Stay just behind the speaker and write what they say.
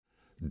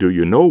Do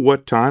you know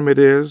what time it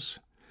is?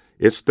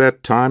 It's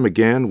that time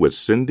again with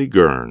Cindy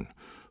Gurn,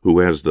 who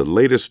has the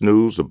latest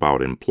news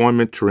about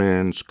employment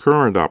trends,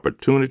 current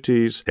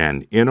opportunities,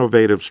 and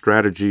innovative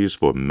strategies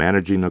for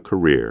managing a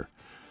career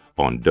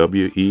on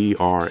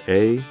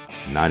WERA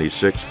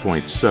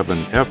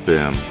 96.7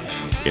 FM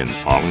in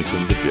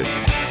Arlington,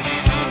 Virginia.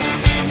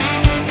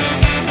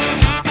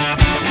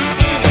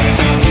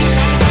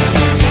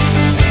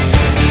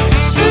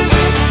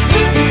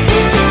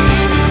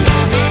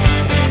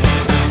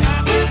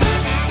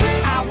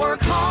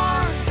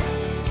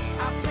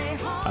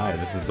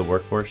 The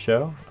Workforce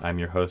Show. I'm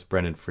your host,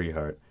 Brendan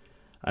Freehart.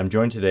 I'm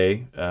joined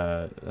today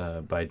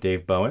by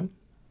Dave Bowen.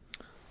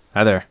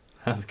 Hi there.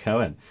 How's it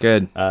going?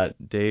 Good.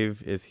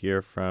 Dave is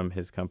here from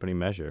his company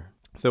Measure.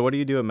 So what do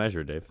you do at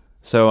Measure, Dave?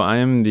 So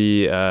I'm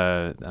the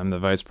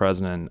vice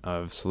president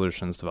of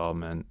solutions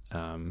development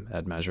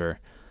at Measure,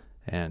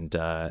 and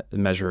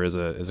Measure is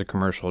a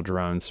commercial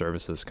drone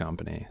services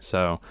company.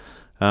 So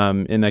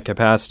in that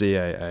capacity,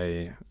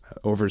 I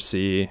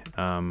oversee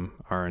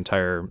our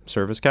entire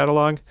service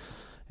catalog.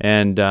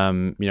 And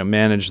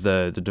manage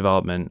the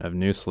development of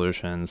new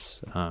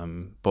solutions,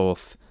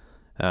 both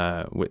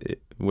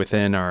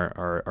within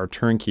our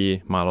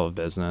turnkey model of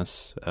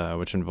business,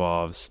 which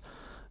involves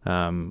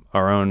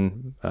our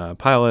own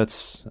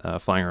pilots,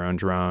 flying our own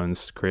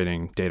drones,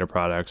 creating data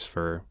products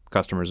for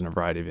customers in a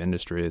variety of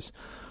industries,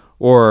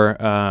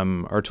 or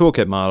our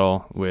toolkit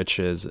model, which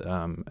is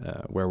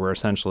where we're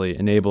essentially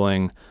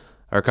enabling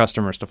our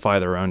customers to fly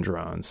their own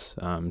drones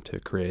to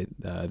create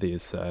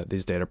these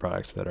data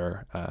products that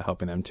are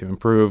helping them to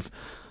improve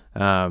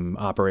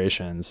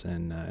operations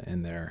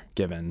in their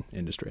given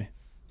industry.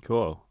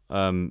 Cool.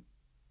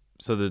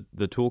 So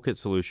the toolkit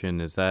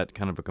solution, is that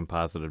kind of a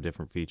composite of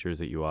different features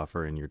that you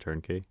offer in your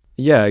turnkey?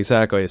 Yeah,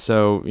 exactly.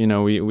 So,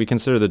 we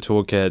consider the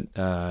toolkit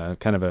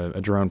kind of a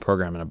drone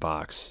program in a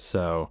box.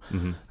 So,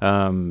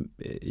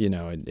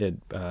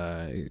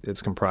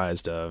 it's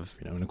comprised of,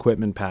 an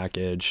equipment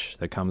package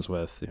that comes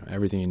with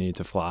everything you need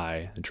to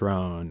fly a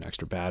drone,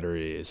 extra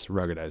batteries,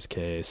 ruggedized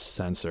case,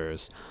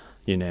 sensors,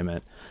 you name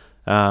it.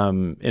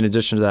 In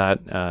addition to that,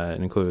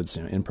 it includes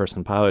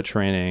in-person pilot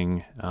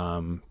training,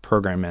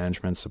 program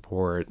management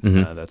support.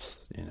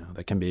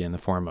 That can be in the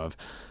form of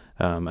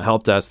a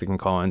help desk they can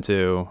call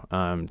into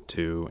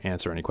to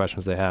answer any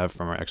questions they have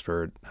from our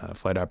expert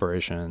flight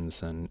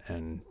operations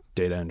and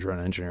data and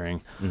drone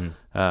engineering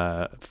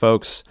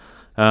folks.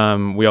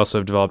 We also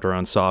have developed our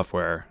own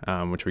software,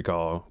 which we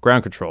call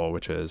Ground Control,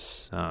 which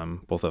is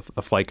both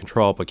a flight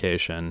control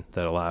application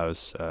that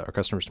allows our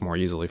customers to more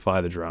easily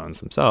fly the drones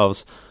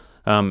themselves,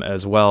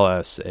 as well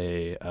as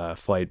a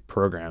flight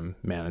program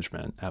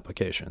management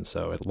application.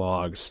 So it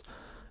logs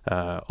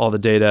all the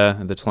data,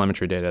 the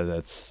telemetry data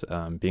that's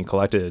being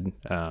collected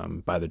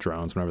by the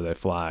drones whenever they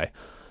fly,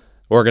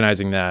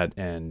 organizing that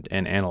and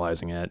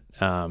analyzing it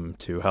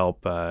to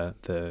help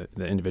the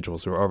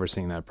individuals who are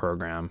overseeing that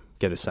program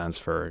get a sense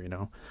for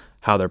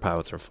how their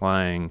pilots are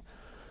flying,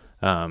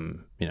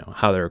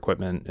 how their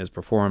equipment is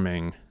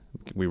performing.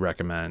 We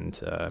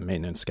recommend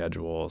maintenance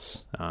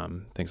schedules,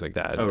 things like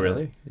that. Oh,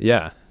 really?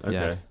 Yeah. Okay.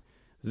 Yeah.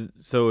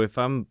 So if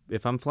I'm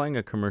flying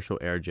a commercial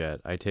airjet,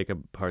 I take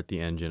apart the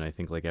engine, I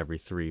think, like every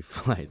 3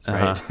 flights,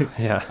 right?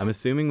 Yeah. I'm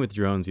assuming with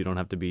drones you don't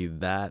have to be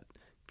that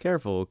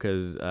careful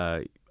because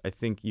I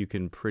think you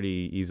can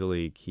pretty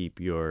easily keep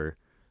your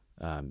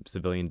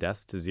civilian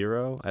deaths to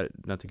 0.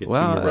 Not to get too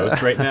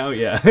morose right now.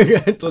 Yeah.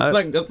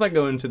 let's not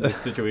go into this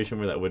situation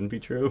where that wouldn't be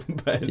true.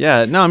 But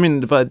yeah, no, I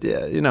mean, but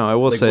I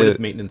will say, what is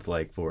maintenance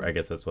like for? I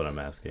guess that's what I'm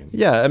asking.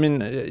 Yeah, I mean,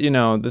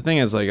 the thing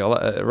is, like,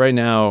 right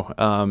now,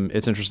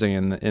 it's interesting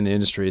in the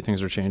industry.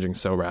 Things are changing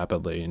so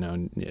rapidly.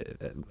 On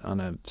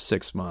a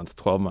 6-month,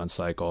 12-month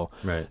cycle,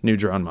 right. New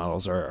drone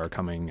models are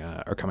coming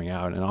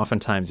out, and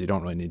oftentimes you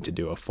don't really need to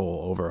do a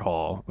full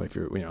overhaul if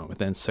you're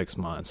within 6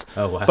 months.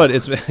 Oh wow! But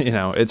it's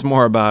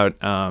more about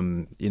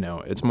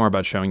it's more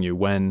about showing you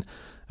when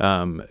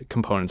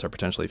components are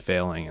potentially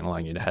failing and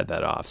allowing you to head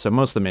that off. So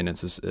most of the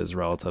maintenance is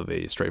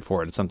relatively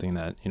straightforward. It's something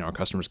that our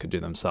customers could do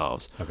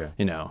themselves. Okay.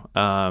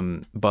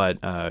 But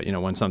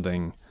when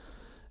something,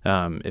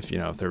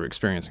 if they're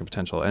experiencing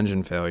potential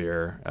engine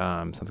failure,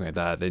 something like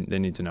that, they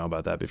need to know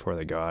about that before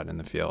they go out in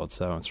the field.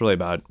 So it's really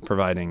about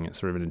providing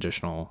sort of an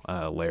additional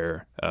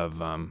layer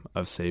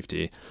of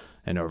safety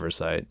and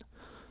oversight.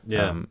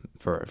 Yeah.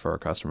 For our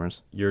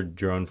customers. Your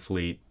drone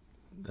fleet,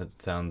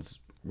 that sounds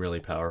really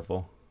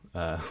powerful.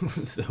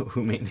 So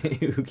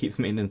who keeps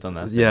maintenance on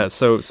that? Yeah,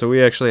 so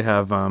we actually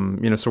have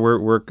so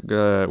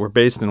we're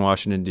based in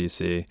Washington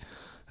D.C.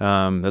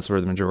 That's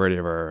where the majority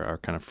of our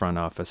kind of front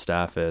office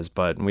staff is,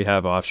 but we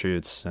have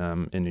offshoots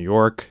in New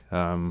York.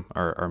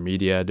 Our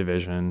media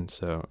division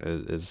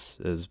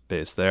is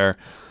based there.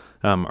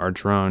 Our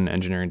drone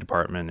engineering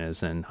department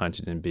is in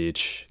Huntington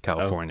Beach,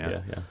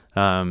 California. Oh,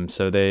 yeah.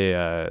 So they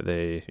are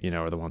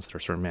the ones that are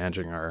sort of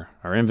managing our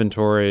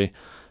inventory,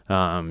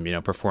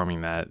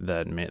 performing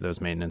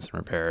those maintenance and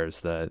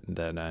repairs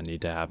that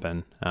need to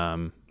happen.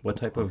 What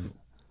type of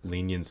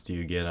lenience do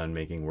you get on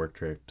making work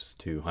trips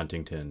to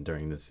Huntington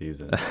during the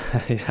season?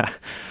 Yeah.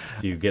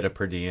 Do you get a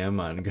per diem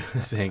on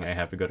saying I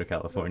have to go to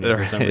California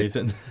for some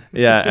reason?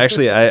 Yeah,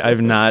 actually,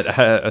 I've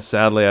not.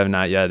 Sadly, I've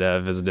not yet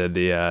visited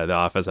the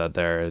office out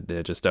there.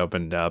 It just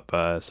opened up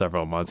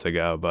several months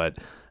ago, but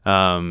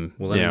well,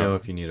 let me know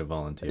if you need a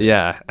volunteer.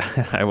 Yeah,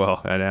 I will.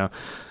 I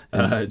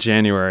know.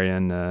 January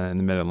in the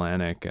Mid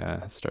Atlantic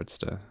starts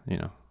to,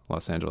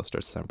 Los Angeles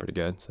starts to sound pretty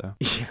good. So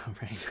yeah,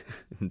 right.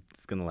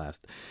 It's gonna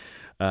last.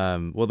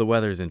 Well, the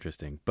weather is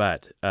interesting,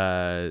 but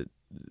the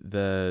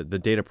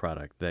data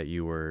product that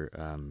you were,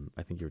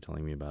 I think you were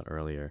telling me about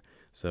earlier.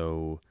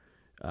 So,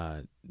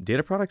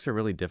 data products are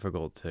really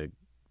difficult to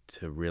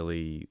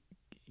really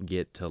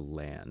get to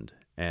land.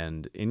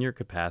 And in your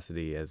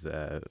capacity as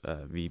a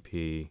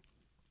VP,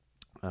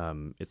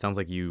 it sounds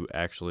like you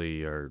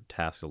actually are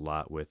tasked a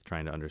lot with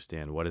trying to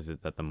understand what is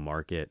it that the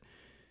market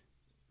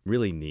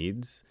really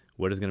needs,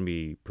 what is going to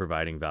be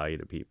providing value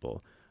to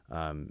people,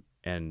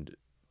 and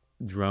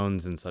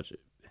drones and such.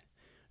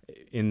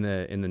 In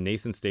the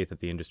nascent state that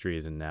the industry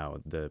is in now,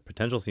 the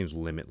potential seems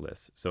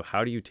limitless. So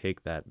how do you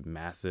take that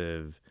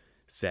massive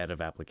set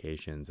of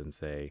applications and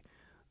say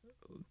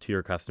to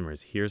your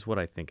customers, here's what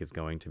I think is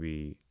going to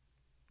be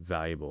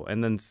valuable,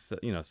 and then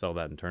sell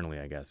that internally?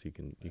 I guess you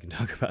can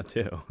talk about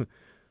too.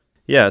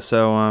 Yeah,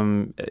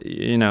 so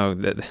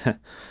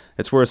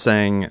it's worth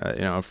saying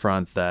up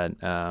front that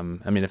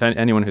if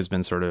anyone who's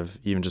been sort of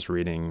even just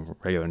reading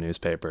regular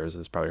newspapers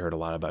has probably heard a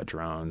lot about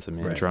drones.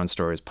 Right. Drone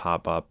stories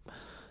pop up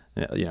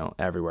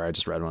everywhere. I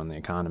just read one in The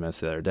Economist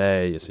the other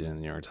day. You see it in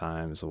the New York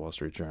Times, the Wall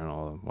Street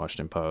Journal,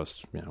 Washington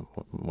Post,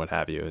 what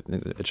have you.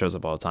 It shows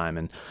up all the time.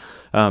 And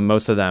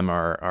most of them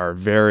are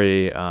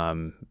very,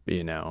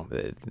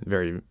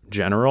 very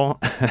general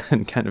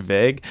and kind of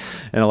vague.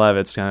 And a lot of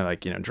it's kind of like,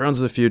 drones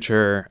of the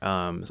future,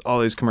 all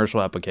these commercial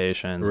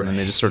applications, right. And then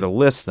they just sort of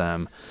list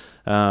them.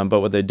 But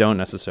what they don't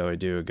necessarily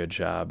do a good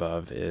job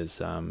of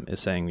is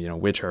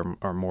saying, which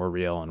are more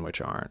real and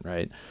which aren't,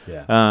 right?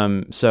 Yeah.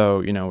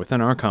 So,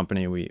 within our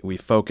company, we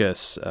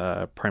focus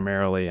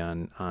primarily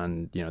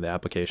on the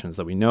applications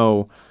that we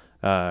know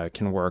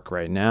can work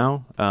right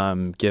now,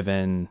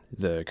 given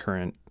the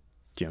current,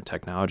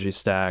 technology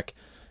stack,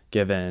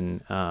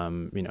 given,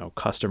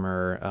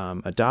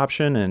 customer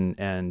adoption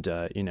and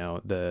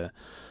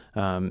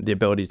the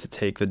ability to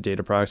take the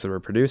data products that we're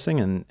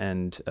producing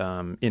and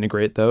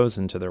integrate those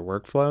into their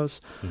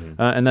workflows.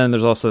 Mm-hmm. And then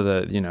there's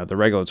also the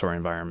regulatory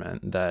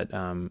environment that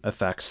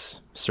affects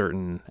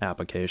certain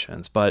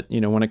applications. But,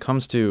 when it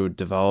comes to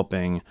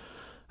developing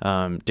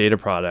data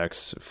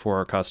products for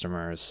our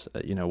customers,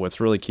 what's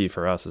really key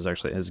for us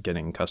is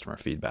getting customer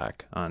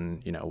feedback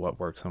on,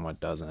 what works and what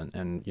doesn't.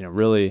 And,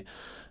 really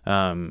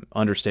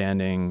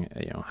understanding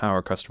how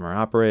our customer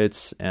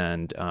operates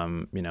and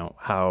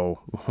how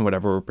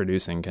whatever we're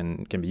producing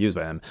can be used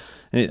by them.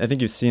 And I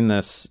think you've seen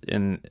this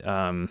in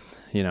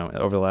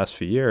over the last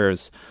few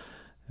years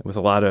with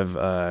a lot of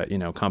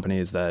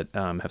companies that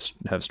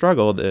have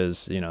struggled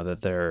is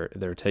that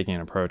they're taking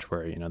an approach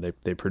where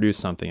they produce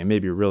something and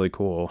maybe really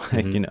cool,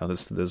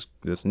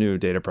 Mm-hmm. this new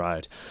data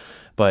product.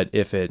 But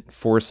if it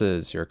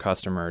forces your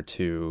customer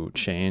to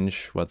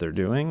change what they're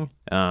doing,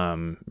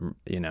 to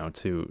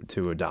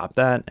adopt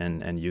that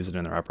and use it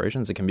in their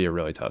operations, it can be a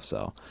really tough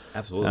sell.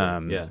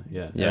 Absolutely. Yeah.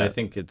 And I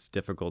think it's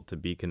difficult to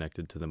be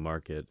connected to the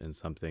market in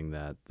something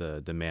that the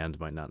demand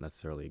might not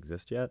necessarily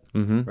exist yet,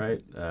 Mm-hmm.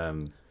 right?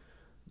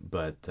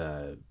 But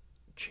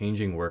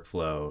changing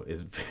workflow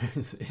is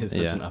such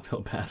an uphill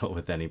battle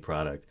with any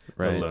product,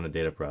 Right. let alone a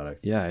data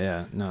product.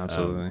 Yeah. No,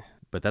 absolutely.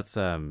 But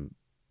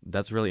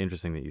that's really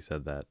interesting that you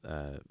said that,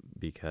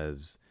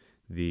 because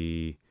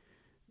the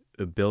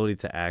ability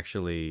to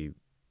actually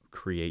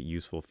create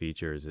useful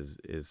features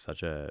is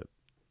such a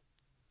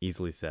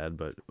easily said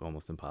but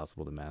almost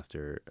impossible to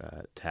master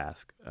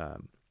task.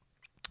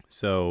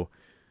 So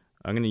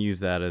I'm going to use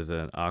that as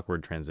an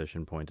awkward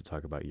transition point to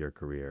talk about your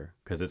career,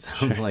 because it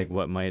sounds like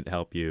what might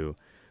help you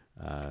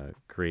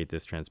create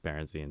this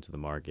transparency into the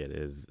market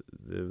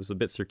it was a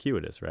bit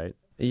circuitous, right?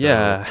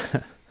 Yeah.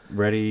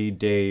 Ready,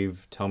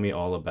 Dave? Tell me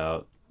all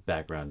about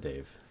background,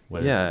 Dave.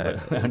 How'd you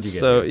get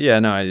So here?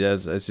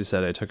 as you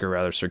said, I took a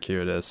rather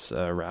circuitous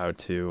route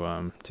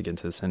to get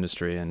into this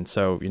industry, and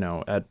so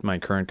at my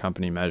current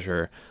company,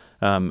 Measure,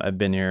 I've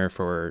been here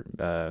for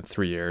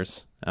 3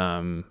 years.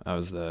 I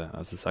was the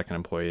second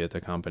employee at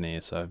the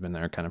company, so I've been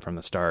there kind of from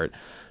the start.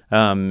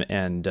 3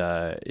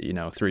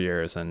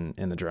 years in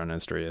the drone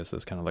industry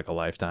is kind of like a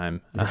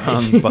lifetime.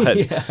 But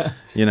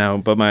Yeah.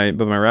 but my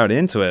route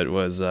into it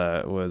was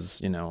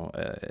as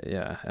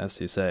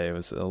you say, it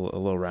was a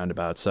little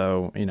roundabout.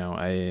 So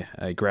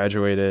I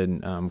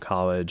graduated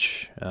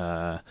college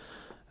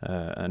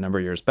a number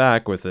of years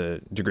back with a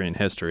degree in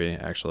history,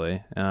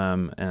 actually.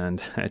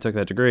 And I took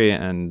that degree,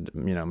 and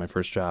my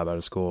first job out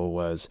of school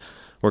was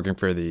working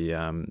for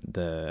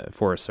the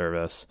Forest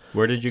Service.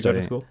 Where did you go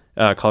to school?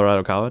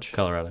 Colorado College.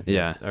 Colorado.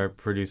 Yeah. Our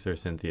producer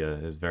Cynthia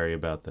is very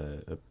about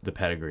the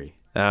pedigree.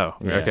 Oh,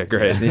 Yeah. okay,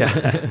 great. Yeah.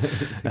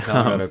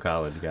 Colorado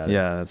College, got it.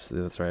 Yeah,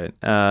 that's right.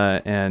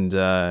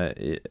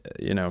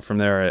 From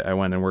there I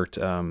went and worked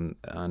on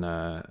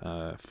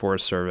a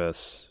Forest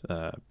Service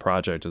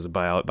project as a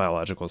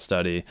biological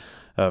study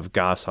of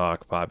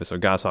goshawk population. So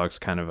goshawk's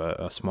kind of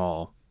a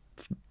small,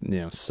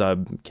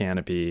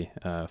 sub-canopy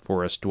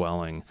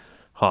forest-dwelling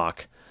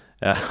hawk.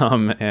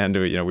 And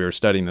we were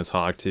studying this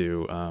hawk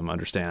to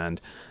understand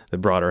the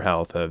broader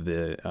health of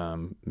the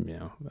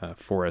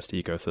forest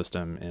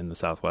ecosystem in the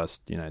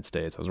Southwest United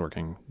States. I was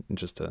working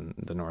just in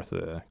the north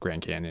of the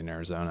Grand Canyon,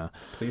 Arizona.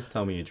 Please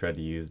tell me you tried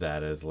to use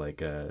that as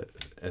like a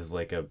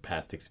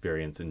past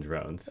experience in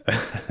drones.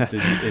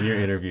 In your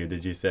interview,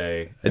 did you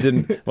say? I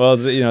didn't. Well,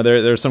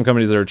 there are some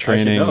companies that are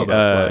training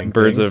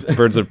birds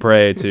of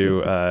prey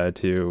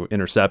to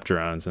intercept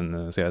drones in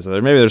the sky. So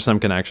maybe there's some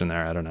connection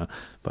there. I don't know,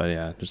 but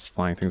yeah, just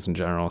flying things in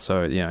general.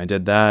 So I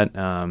did that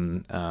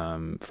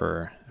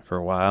for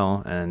a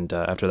while, and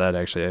after that,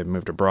 actually, I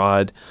moved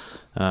abroad.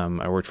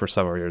 I worked for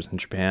several years in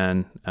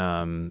Japan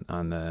on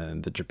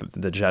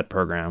the JET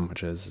program,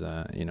 which is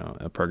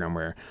a program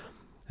where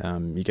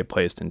you get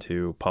placed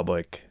into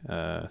public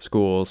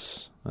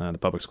schools, the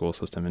public school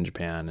system in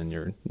Japan, and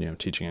you're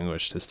teaching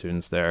English to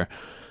students there.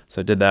 So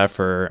I did that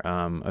for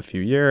a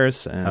few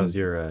years. And how's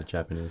your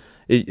Japanese?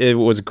 It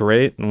was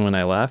great when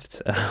I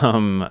left.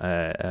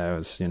 I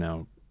was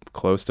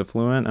close to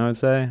fluent, I would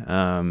say,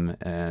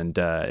 and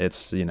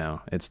it's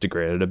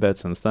degraded a bit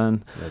since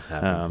then. That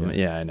happens.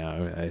 Yeah, I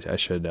know. I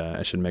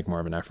should make more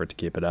of an effort to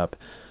keep it up.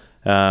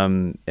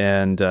 From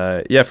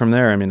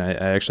there, I mean,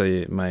 I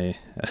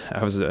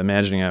was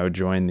imagining I would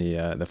join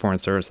the Foreign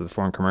Service, the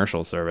Foreign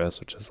Commercial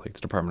Service, which is like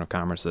the Department of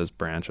Commerce's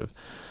branch of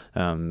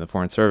the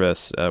Foreign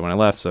Service when I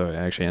left. So I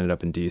actually ended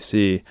up in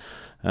D.C.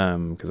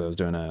 Because I was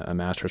doing a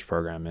master's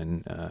program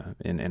in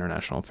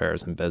international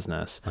affairs and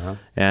business. Uh-huh.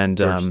 And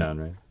Georgetown,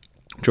 right?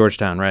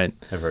 Georgetown, right?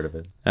 I've heard of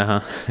it.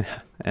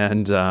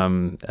 And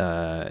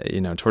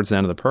towards the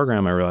end of the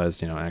program, I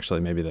realized, actually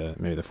maybe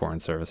the Foreign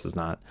Service is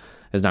not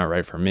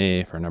right for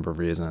me for a number of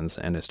reasons,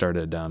 and I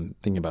started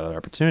thinking about other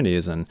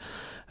opportunities, and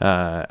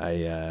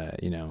I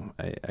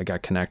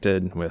got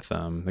connected with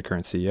the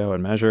current CEO at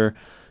Measure,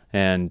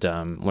 and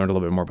learned a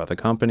little bit more about the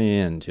company,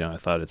 and I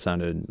thought it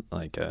sounded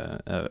like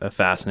a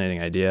fascinating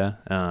idea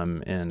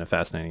in a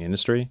fascinating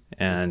industry,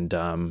 and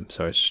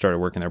so I started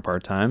working there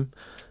part-time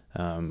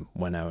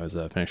when I was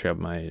finishing up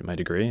my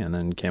degree, and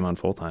then came on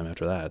full-time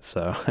after that.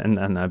 So and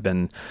I've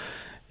been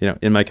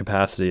in my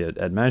capacity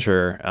at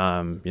Measure,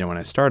 when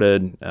I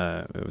started,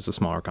 it was a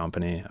smaller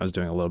company. I was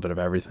doing a little bit of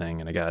everything,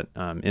 and I got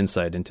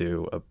insight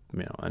into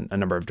a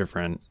number of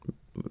different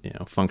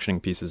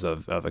functioning pieces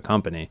of the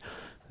company.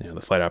 The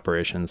flight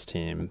operations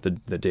team,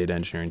 the data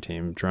engineering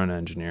team, drone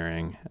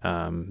engineering,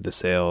 the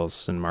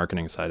sales and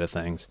marketing side of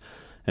things.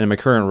 And in my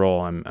current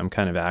role, I'm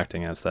kind of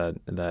acting as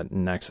that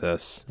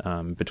nexus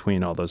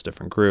between all those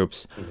different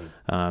groups,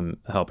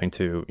 mm-hmm. Helping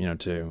to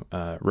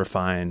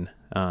refine,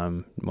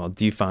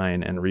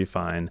 define and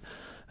refine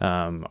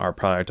our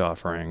product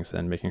offerings,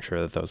 and making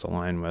sure that those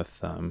align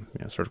with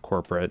sort of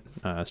corporate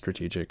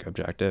strategic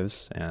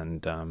objectives,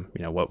 and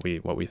what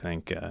we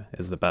think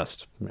is the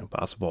best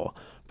possible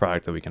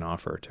product that we can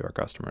offer to our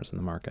customers in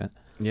the market.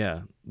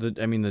 Yeah,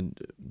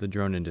 the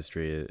drone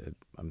industry,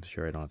 I'm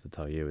sure I don't have to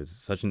tell you, is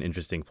such an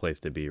interesting place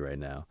to be right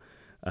now.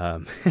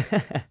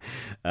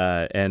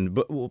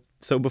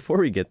 So before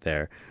we get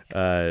there,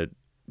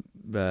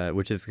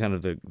 which is kind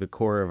of the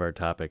core of our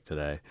topic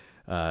today,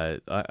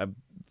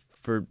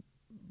 for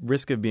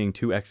risk of being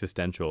too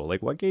existential,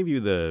 like what gave you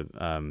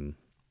the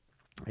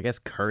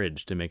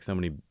courage to make so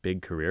many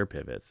big career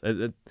pivots?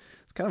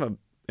 It's kind of an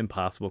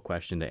impossible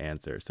question to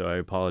answer, so I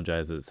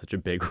apologize that it's such a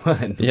big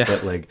one. Yeah.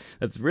 But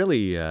that's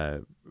really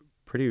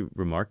pretty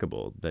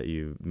remarkable that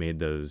you've made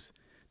those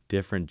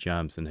different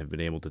jumps and have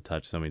been able to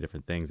touch so many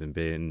different things and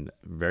been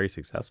very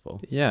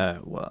successful. Yeah,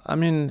 well, I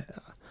mean,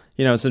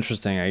 it's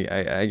interesting.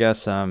 I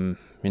guess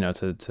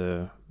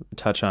to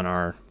touch on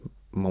our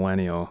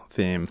millennial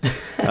theme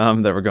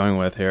that we're going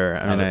with here.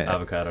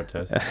 Avocado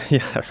toast.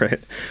 Yeah, right.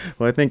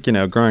 Well, I think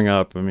growing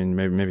up,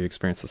 maybe you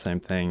experienced the same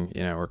thing.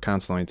 We're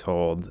constantly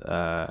told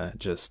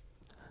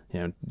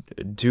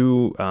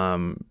do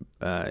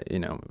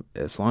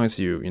as long as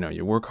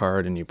you work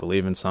hard and you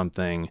believe in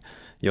something,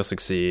 you'll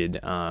succeed.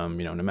 No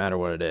matter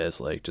what it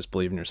is, like just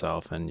believe in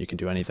yourself and you can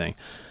do anything.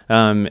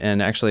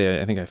 And actually,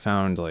 I think I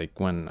found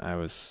when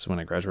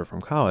I graduated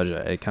from college,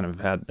 I kind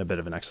of had a bit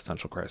of an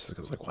existential crisis.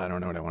 I was like, well, I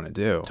don't know what I want to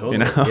do.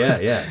 Totally.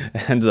 Yeah.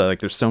 And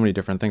there's so many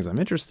different things I'm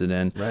interested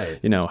in. Right.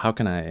 How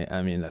can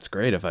I mean, that's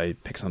great if I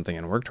pick something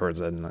and work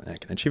towards it and I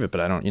can achieve it, but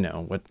I don't,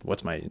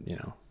 what's my,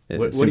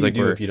 What do you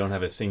do if you don't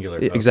have a singular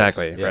focus?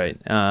 Exactly, yeah. Right.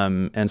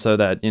 And so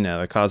that,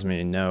 it caused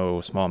me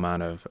no small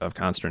amount of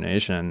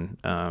consternation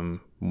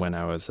when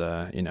I was,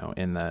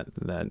 in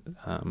that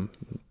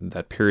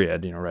that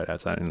period, right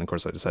outside. And of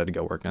course, I decided to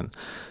go work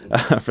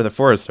for the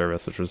Forest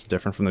Service, which was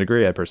different from the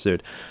degree I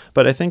pursued.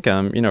 But I think,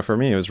 for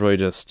me, it was really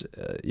just,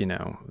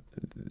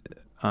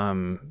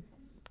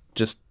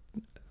 just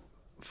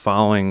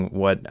following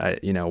what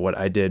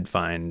I did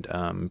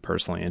find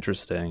personally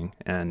interesting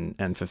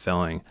and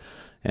fulfilling,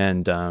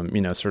 and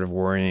sort of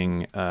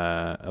worrying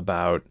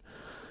about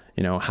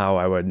how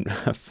I would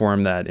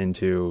form that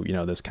into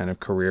this kind of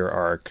career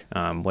arc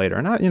later.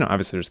 And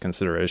obviously there's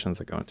considerations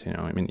that go into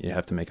you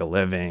have to make a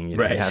living,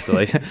 right. You have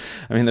to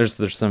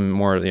there's some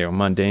more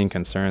mundane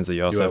concerns that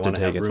you also have to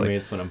take. It's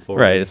roommates when I'm 40?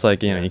 Right. It's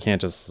like you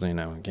can't just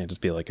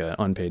be like an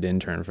unpaid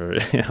intern for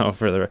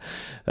for the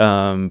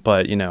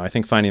but I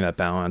think finding that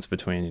balance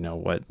between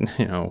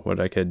what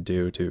I could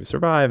do to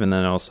survive, and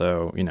then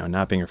also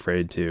not being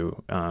afraid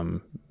to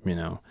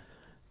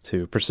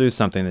to pursue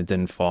something that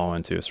didn't fall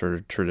into a sort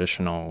of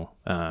traditional,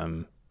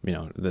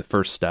 the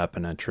first step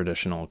in a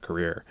traditional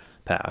career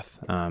path.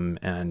 And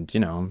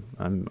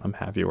I'm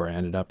happy where I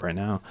ended up right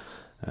now.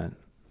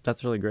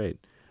 That's really great.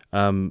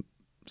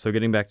 So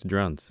getting back to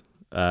drones,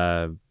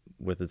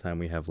 with the time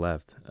we have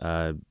left,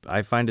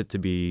 I find it to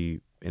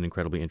be an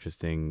incredibly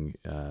interesting,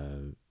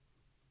 I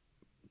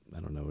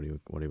don't know, what do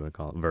you want to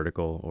call it,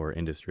 vertical or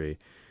industry.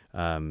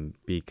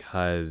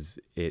 Because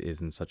it is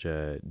in such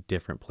a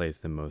different place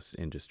than most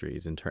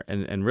industries.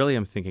 And really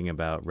I'm thinking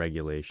about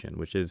regulation,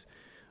 which is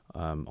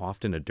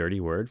often a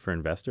dirty word for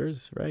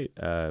investors, right?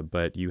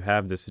 But you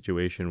have this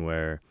situation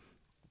where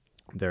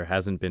there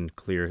hasn't been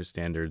clear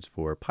standards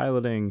for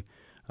piloting.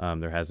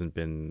 There hasn't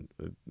been,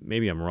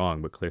 maybe I'm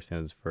wrong, but clear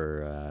standards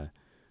for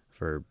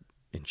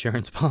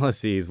insurance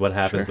policies, what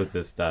happens Sure. with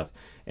this stuff,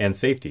 and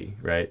safety,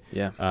 right?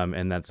 Yeah.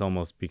 And that's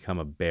almost become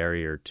a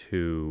barrier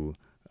to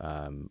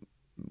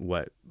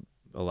what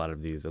a lot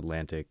of these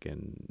Atlantic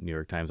and New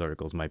York Times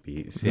articles might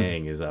be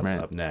saying is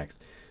up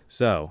next.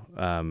 So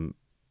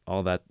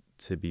all that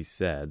to be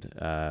said,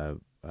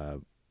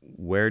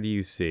 where do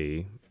you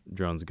see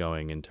drones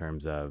going in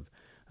terms of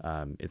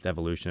its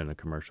evolution in a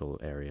commercial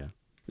area?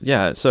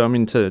 Yeah. So,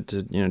 to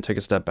take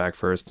a step back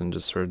first and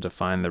just sort of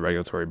define the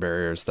regulatory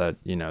barriers that,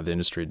 the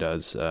industry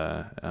does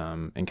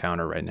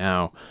encounter right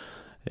now.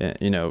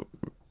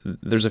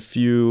 There's a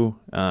few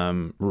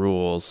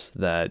rules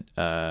that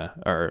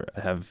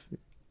have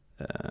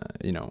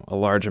a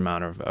large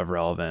amount of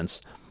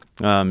relevance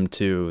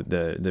to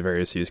the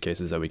various use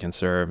cases that we can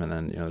serve, and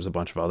then there's a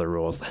bunch of other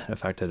rules that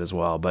affect it as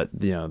well. But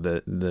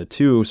the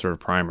two sort of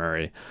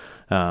primary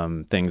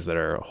things that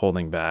are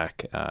holding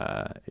back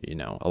a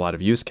lot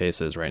of use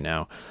cases right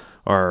now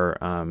are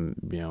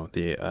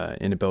the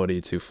inability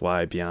to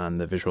fly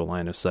beyond the visual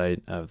line of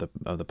sight of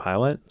the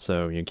pilot.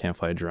 So you can't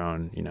fly a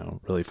drone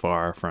really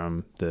far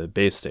from the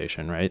base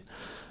station, right?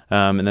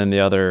 And then the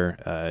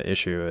other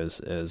issue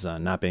is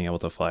not being able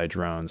to fly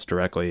drones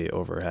directly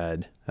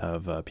overhead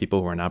of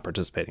people who are not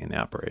participating in the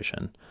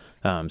operation.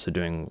 So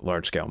doing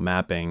large scale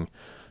mapping,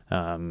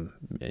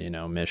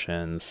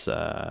 missions,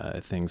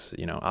 things,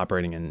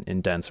 operating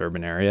in dense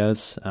urban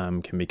areas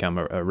can become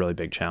a really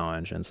big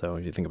challenge. And so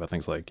if you think about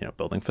things like,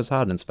 building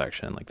facade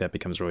inspection, like that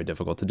becomes really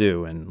difficult to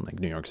do in like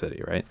New York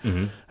City, right?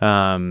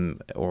 Mm-hmm.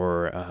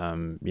 Or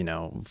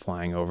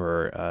flying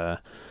over,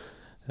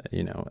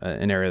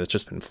 an area that's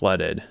just been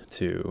flooded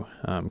to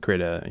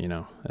create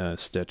a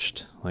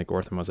stitched like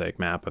orthomosaic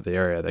map of the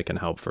area that can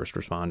help first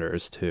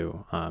responders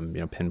to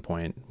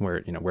pinpoint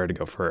where to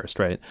go first,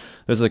 right?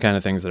 Those are the kind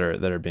of things that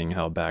are being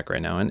held back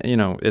right now, and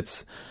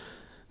there's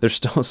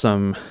still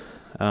some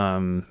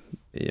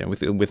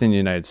within the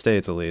United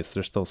States, at least,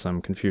 there's still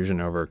some confusion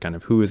over kind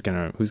of who's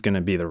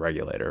gonna be the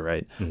regulator,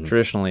 right? Mm-hmm.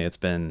 Traditionally, it's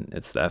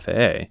the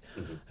FAA,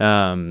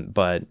 mm-hmm.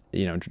 But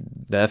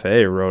the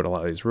FAA wrote a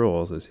lot of these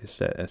rules, as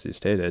you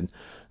stated.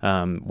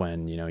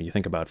 When you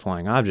think about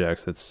flying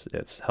objects,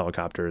 it's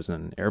helicopters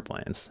and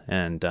airplanes,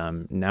 and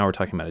now we're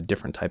talking about a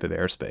different type of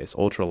airspace,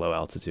 ultra low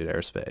altitude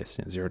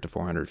airspace, 0 to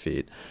 400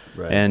 feet,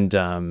 right? And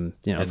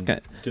it's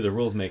do the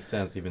rules make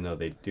sense, even though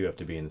they do have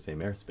to be in the same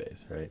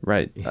airspace, right?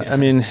 Right. Yeah. I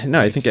mean, no,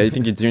 I think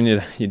you do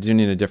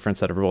need a different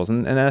set of rules,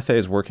 and the FAA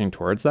is working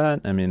towards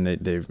that. I mean,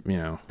 they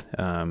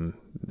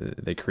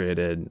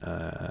created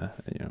a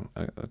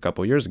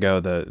couple years ago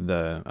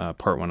the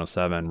Part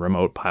 107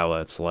 remote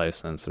pilot's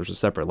license. There's a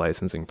separate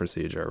licensing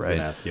procedure, right? I was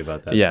gonna ask you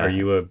about that. Yeah. Are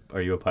you a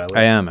pilot?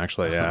 I am,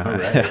 actually. Yeah. All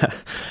right.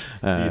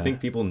 Do you think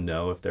people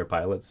know if they're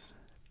pilots?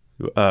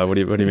 What do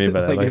you mean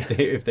by that? Like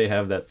if they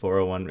have that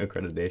 401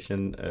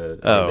 accreditation, or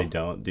they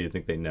don't, do you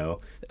think they know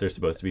if they're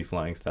supposed to be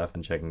flying stuff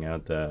and checking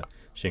out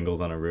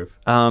shingles on a roof?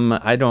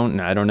 I don't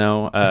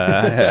know.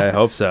 I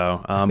hope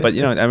so. But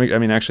I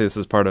mean, actually, this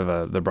is part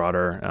of the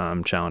broader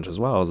challenge as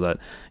well. Is that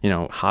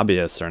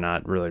hobbyists are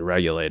not really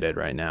regulated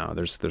right now.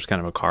 There's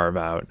kind of a carve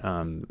out,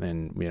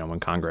 and when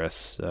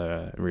Congress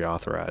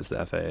reauthorized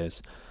the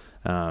FAA's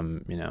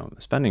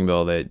spending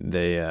bill,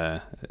 they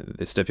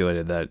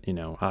stipulated that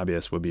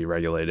hobbyists would be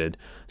regulated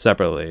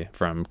separately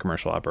from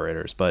commercial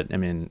operators. But I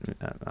mean,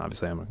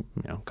 obviously, I'm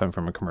coming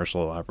from a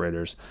commercial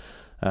operator's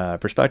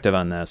perspective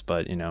on this,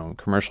 but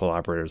commercial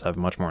operators have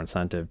much more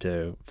incentive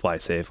to fly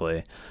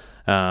safely.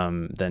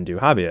 than do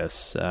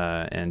hobbyists.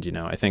 And,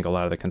 I think a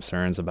lot of the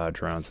concerns about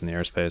drones in the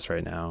airspace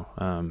right now,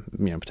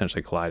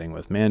 potentially colliding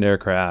with manned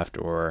aircraft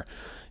or,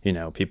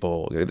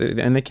 people,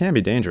 and they can be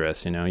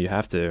dangerous. You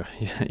have to,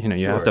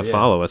 you have to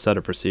follow a set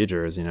of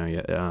procedures. You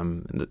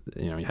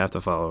have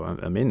to follow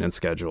a maintenance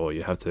schedule.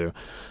 You have to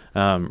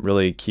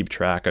really keep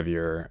track of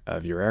your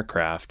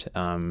aircraft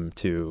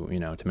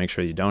to make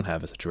sure you don't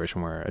have a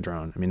situation where a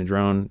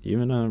drone,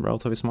 even a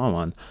relatively small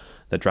one,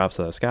 that drops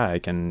out of the sky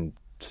can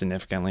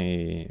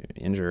significantly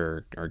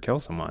injure or kill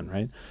someone,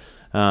 right?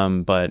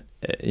 But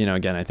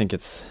again, I think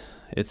it's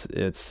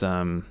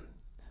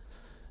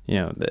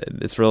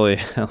really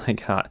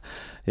like a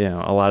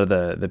lot of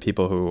the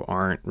people who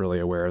aren't really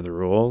aware of the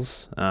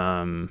rules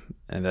and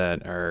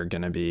that are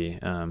going to be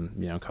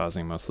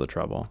causing most of the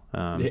trouble.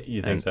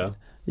 You think so?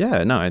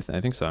 Yeah, no, I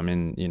think so.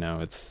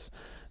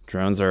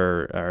 Drones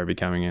are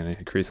becoming an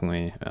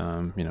increasingly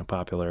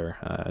popular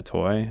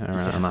toy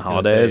on the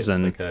holidays, it's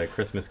and like a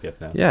Christmas gift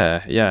now.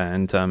 Yeah,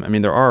 and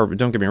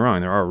don't get me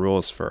wrong, there are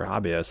rules for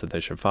hobbyists that they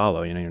should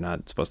follow. You're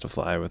not supposed to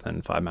fly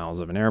within 5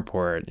 miles of an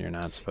airport. You're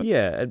not supposed.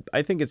 Yeah,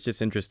 I think it's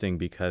just interesting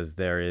because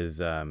there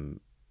is, as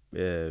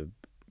you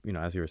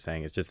were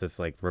saying, it's just this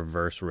like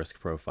reverse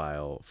risk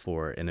profile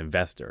for an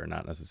investor,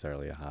 not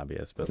necessarily a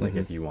hobbyist, but like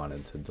if you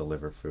wanted to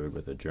deliver food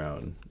with a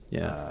drone,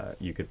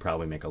 you could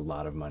probably make a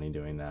lot of money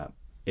doing that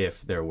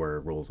if there were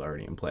rules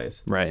already in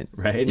place. Right?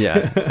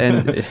 Yeah.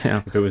 And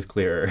if it was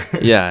clearer.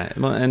 Yeah.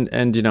 Well, and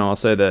I'll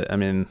say that,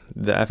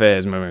 the FAA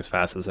is moving as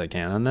fast as they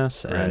can on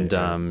this. Right,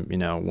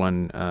 and,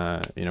 one,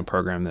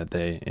 program that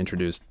they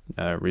introduced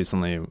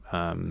recently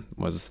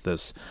was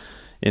this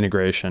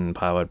integration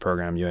pilot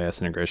program, UAS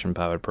integration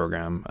pilot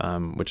program,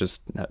 which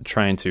is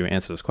trying to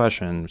answer this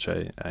question, which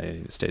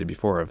I stated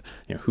before, of,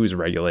 who's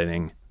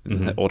regulating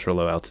ultra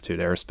low altitude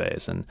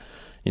airspace. And,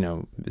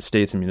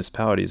 states and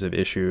municipalities have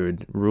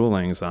issued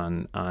rulings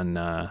on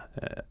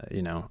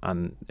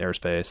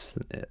airspace,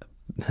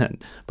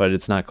 but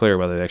it's not clear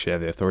whether they actually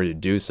have the authority to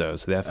do so.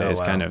 So the FAA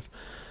is kind of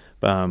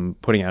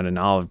putting out an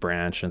olive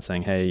branch and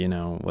saying, hey,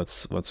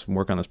 let's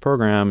work on this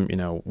program.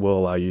 We'll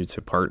allow you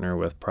to partner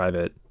with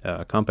private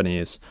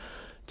companies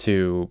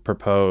to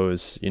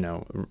propose,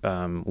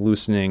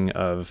 loosening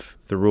of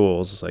the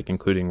rules, like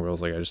including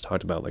rules like I just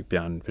talked about, like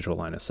beyond visual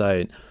line of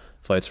sight,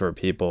 flights for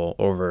people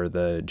over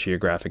the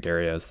geographic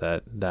areas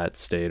that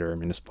state or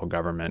municipal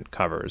government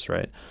covers,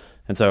 right?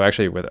 And so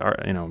actually with our,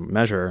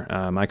 Measure,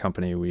 my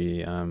company,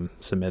 we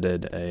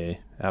submitted a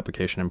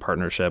application in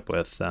partnership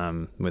with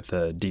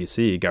the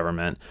DC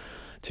government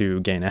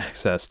to gain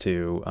access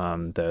to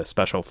the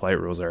special flight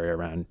rules area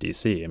around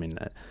DC.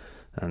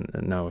 I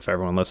don't know if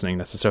everyone listening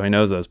necessarily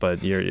knows this,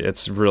 but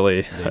it's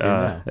really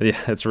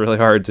it's really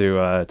hard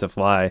to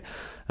fly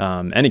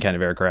any kind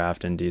of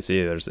aircraft in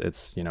DC.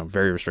 It's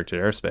very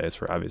restricted airspace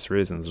for obvious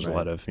reasons. There's a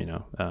lot of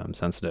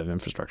sensitive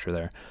infrastructure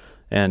there,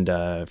 and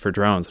for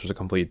drones, there's a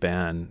complete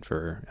ban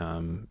for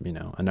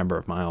a number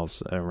of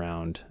miles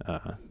around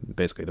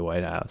basically the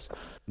White House.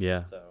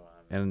 Yeah, so,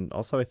 and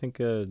also I think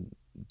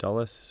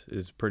Dulles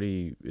is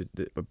pretty.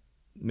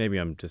 Maybe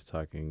I'm just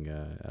talking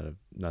out of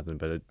nothing,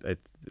 but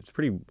it's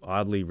pretty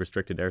oddly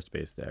restricted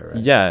airspace there,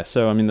 right? Yeah,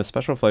 so the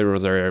special flight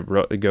rules area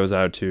goes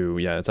out to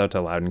it's out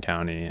to Loudoun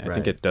County. I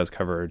think it does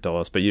cover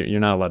Dulles, but you're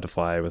not allowed to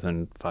fly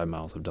within 5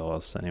 miles of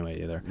Dulles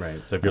anyway either.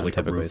 Right. So if you're like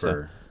a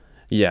roofer,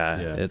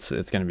 it's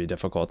going to be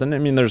difficult. And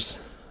there's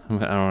I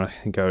don't want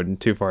to go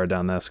too far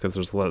down this because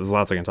there's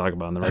lots I can talk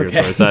about on the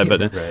regulatory side,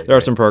 but there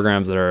are some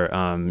programs that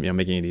are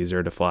making it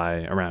easier to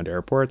fly around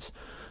airports.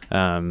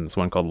 There's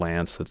one called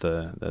Lance that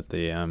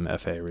the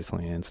FAA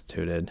recently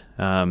instituted.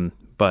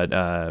 But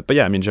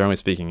yeah, generally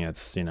speaking,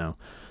 it's it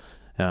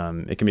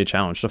can be a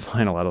challenge to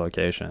fly in a lot of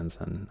locations,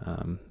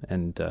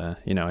 and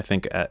I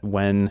think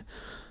when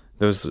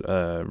those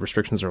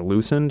restrictions are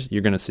loosened,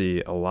 you're going to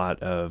see a lot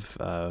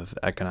of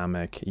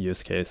economic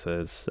use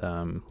cases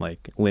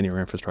like linear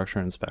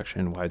infrastructure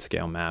inspection, wide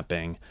scale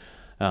mapping.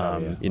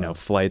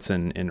 Flights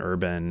in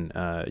urban,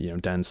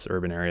 dense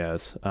urban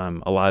areas.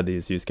 A lot of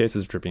these use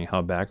cases which are being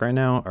held back right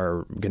now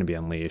are going to be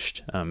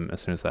unleashed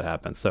as soon as that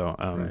happens. So,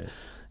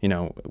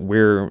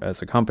 we're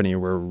as a company,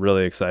 we're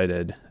really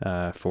excited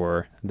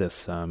for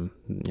this,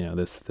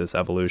 this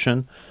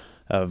evolution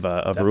of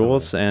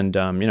rules, and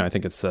I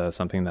think it's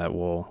something that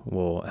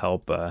will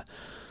help. A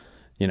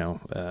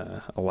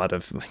lot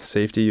of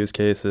safety use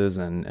cases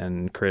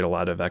and create a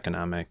lot of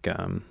economic.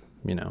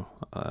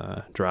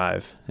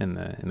 Drive in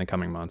the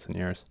coming months and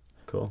years.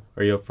 Cool.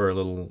 Are you up for a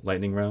little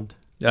lightning round?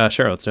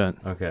 Sure, let's do it.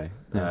 Okay.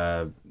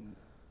 Yeah.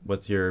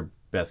 What's your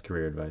best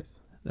career advice?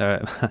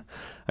 I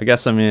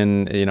guess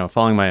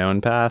following my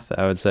own path,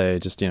 I would say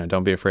just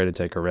don't be afraid to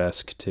take a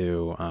risk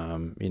to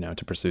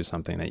to pursue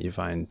something that you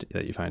find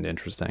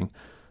interesting.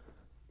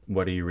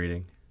 What are you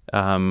reading? Who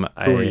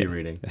are you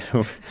reading?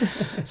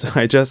 So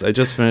I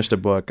just finished a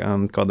book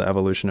called The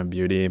Evolution of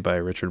Beauty by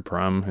Richard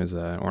Prum, who's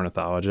an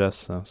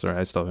ornithologist. So sorry,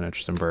 I still have an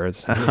interest in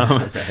birds.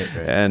 Right.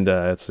 And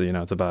it's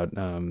about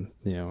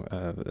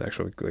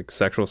actual like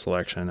sexual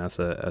selection as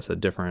a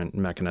different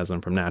mechanism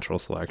from natural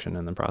selection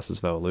in the process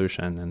of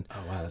evolution. And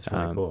oh wow, that's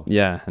really cool.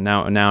 Yeah, and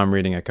now I'm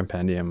reading a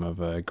compendium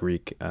of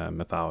Greek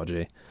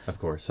mythology. Of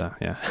course. So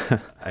yeah.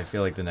 I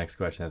feel like the next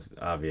question is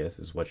obvious: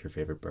 is what's your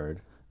favorite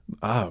bird?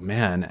 Oh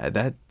man,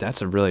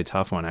 that's a really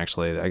tough one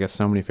actually. I guess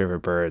so many favorite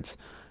birds.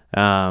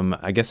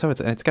 I guess so.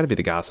 It's got to be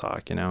the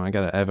goshawk. I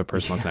have a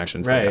personal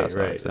connection to the goshawk.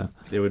 Right. So.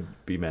 It would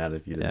be mad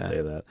if you didn't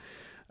say that.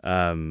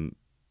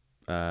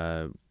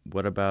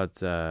 What about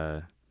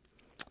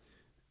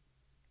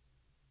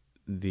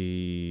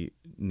the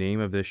name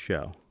of this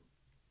show?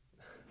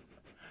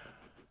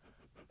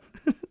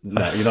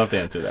 No, you don't have to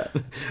answer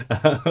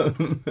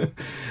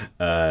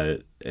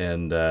that.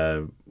 And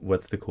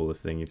what's the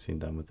coolest thing you've seen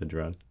done with the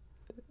drone?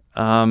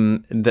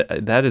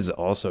 That is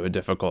also a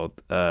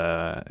difficult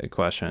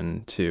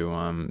question to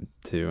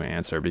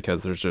answer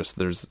because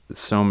there's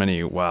so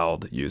many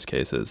wild use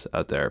cases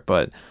out there.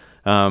 But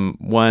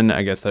one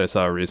I guess that I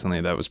saw recently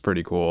that was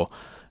pretty cool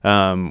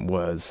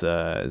was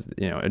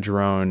a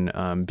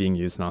drone being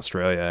used in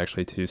Australia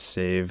actually to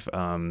save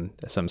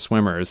some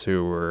swimmers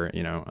who were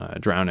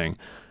drowning.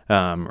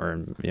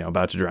 Or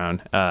about to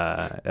drown.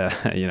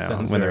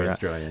 Sounds when very they're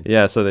Australian.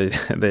 Yeah, so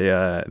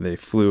they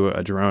flew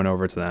a drone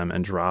over to them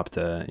and dropped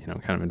a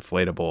kind of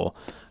inflatable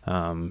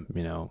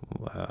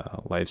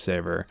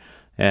lifesaver,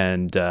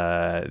 and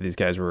these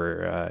guys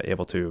were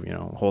able to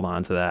hold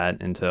on to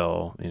that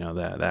until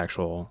the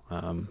actual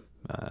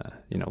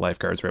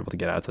lifeguards were able to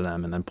get out to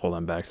them and then pull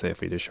them back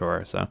safely to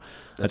shore. So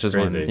that's just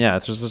crazy. one. Yeah,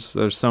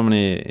 there's so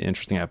many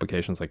interesting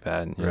applications like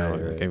that.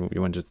 Right.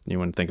 You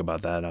wouldn't think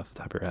about that off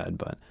the top of your head,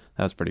 but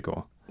that was pretty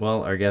cool.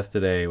 Well, our guest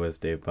today was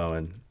Dave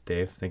Bowen.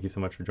 Dave, thank you so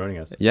much for joining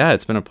us. Yeah,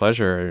 it's been a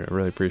pleasure. I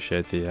really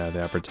appreciate the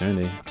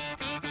opportunity.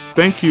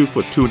 Thank you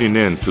for tuning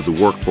in to the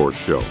Workforce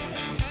Show.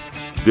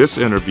 This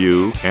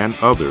interview and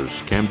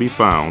others can be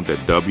found at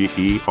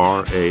WERA.FM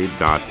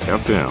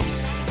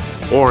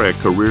or at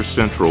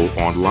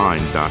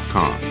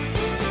CareerCentralOnline.com.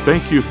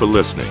 Thank you for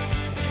listening.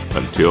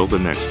 Until the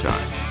next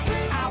time.